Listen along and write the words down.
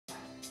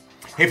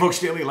Hey folks,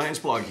 Daily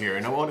Landsblog here,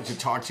 and I wanted to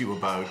talk to you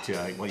about,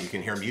 well, you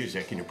can hear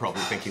music, and you're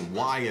probably thinking,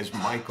 why is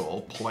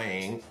Michael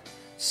playing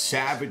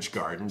Savage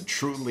Garden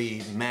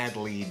truly,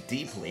 madly,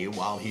 deeply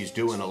while he's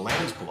doing a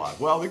Landsblog?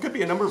 Well, there could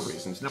be a number of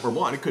reasons. Number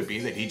one, it could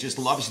be that he just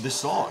loves this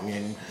song,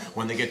 and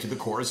when they get to the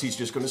chorus, he's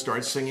just going to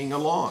start singing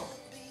along.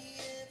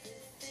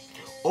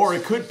 Or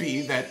it could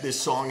be that this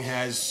song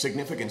has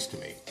significance to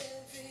me.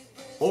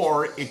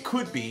 Or it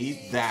could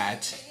be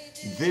that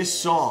this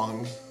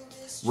song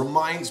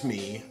reminds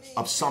me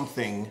of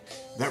something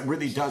that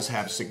really does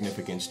have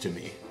significance to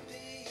me.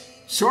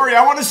 Sorry,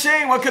 I want to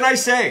sing. What can I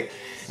say?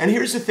 And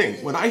here's the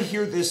thing. When I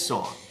hear this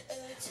song,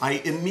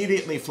 I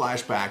immediately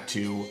flash back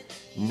to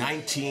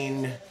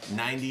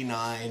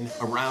 1999,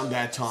 around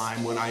that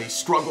time when I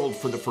struggled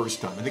for the first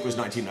time. I think it was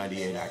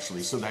 1998,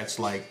 actually. So that's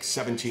like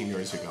 17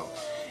 years ago.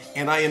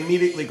 And I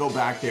immediately go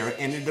back there,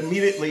 and it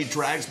immediately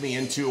drags me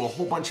into a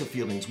whole bunch of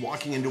feelings,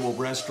 walking into a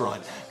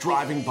restaurant,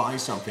 driving by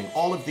something.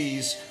 All of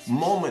these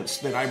moments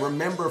that I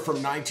remember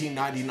from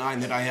 1999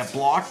 that I have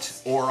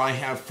blocked or I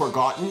have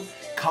forgotten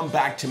come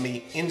back to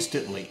me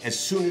instantly as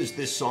soon as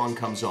this song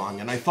comes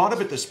on. And I thought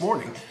of it this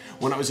morning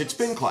when I was at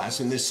spin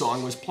class and this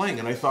song was playing,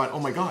 and I thought, oh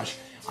my gosh,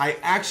 I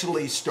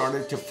actually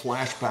started to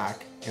flash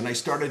back, and I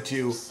started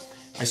to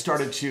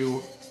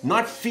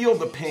not feel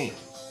the pain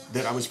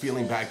that I was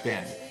feeling back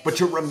then, but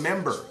to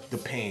remember the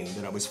pain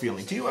that I was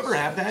feeling. Do you ever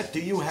have that? Do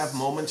you have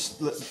moments,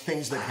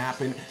 things that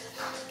happen,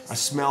 a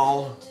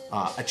smell,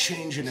 a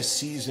change in a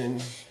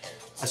season,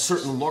 a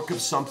certain look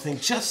of something,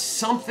 just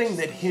something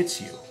that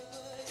hits you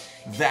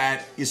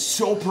that is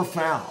so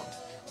profound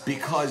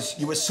because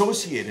you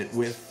associate it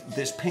with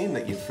this pain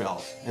that you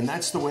felt? And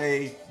that's the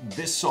way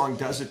this song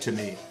does it to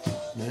me.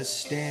 Let's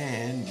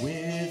stand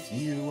with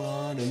you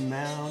on a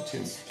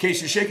mountain.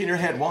 Case, you're shaking your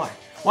head. Why?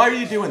 Why are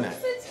you doing that?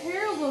 It's a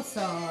terrible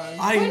song.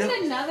 I know.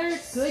 Find another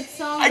good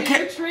song I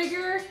can't.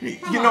 trigger.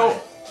 Come you know. on.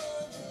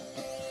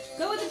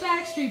 Go with the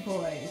Backstreet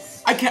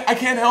Boys. I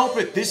can't help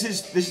it. This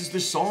is the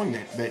song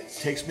that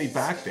takes me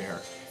back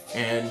there,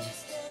 and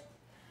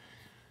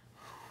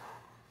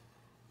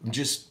I'm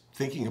just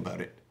thinking about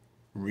it.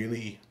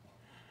 Really,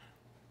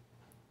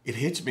 it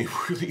hits me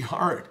really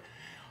hard,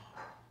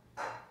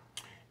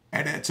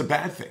 and it's a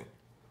bad thing,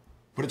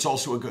 but it's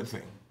also a good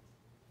thing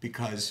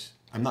because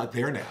I'm not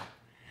there now.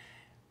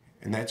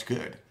 And that's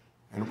good.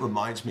 And it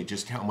reminds me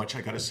just how much I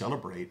got to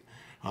celebrate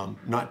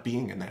not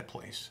being in that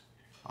place.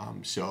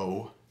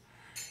 So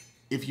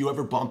if you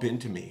ever bump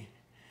into me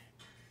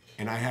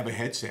and I have a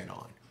headset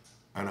on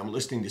and I'm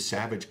listening to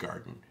Savage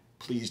Garden,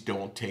 please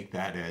don't take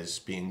that as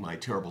being my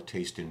terrible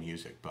taste in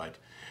music, but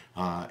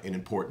an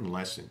important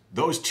lesson.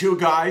 Those two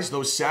guys,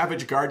 those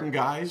Savage Garden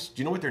guys,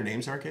 do you know what their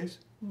names are, Case?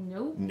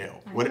 Nope.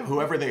 No.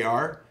 Whoever they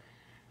are,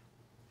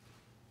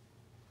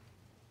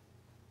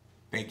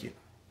 thank you.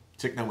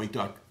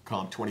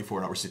 SickNotWeak.com,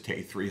 24 hours a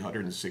day,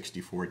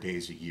 364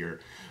 days a year.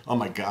 Oh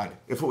my God,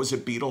 if it was a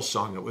Beatles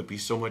song, it would be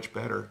so much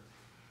better.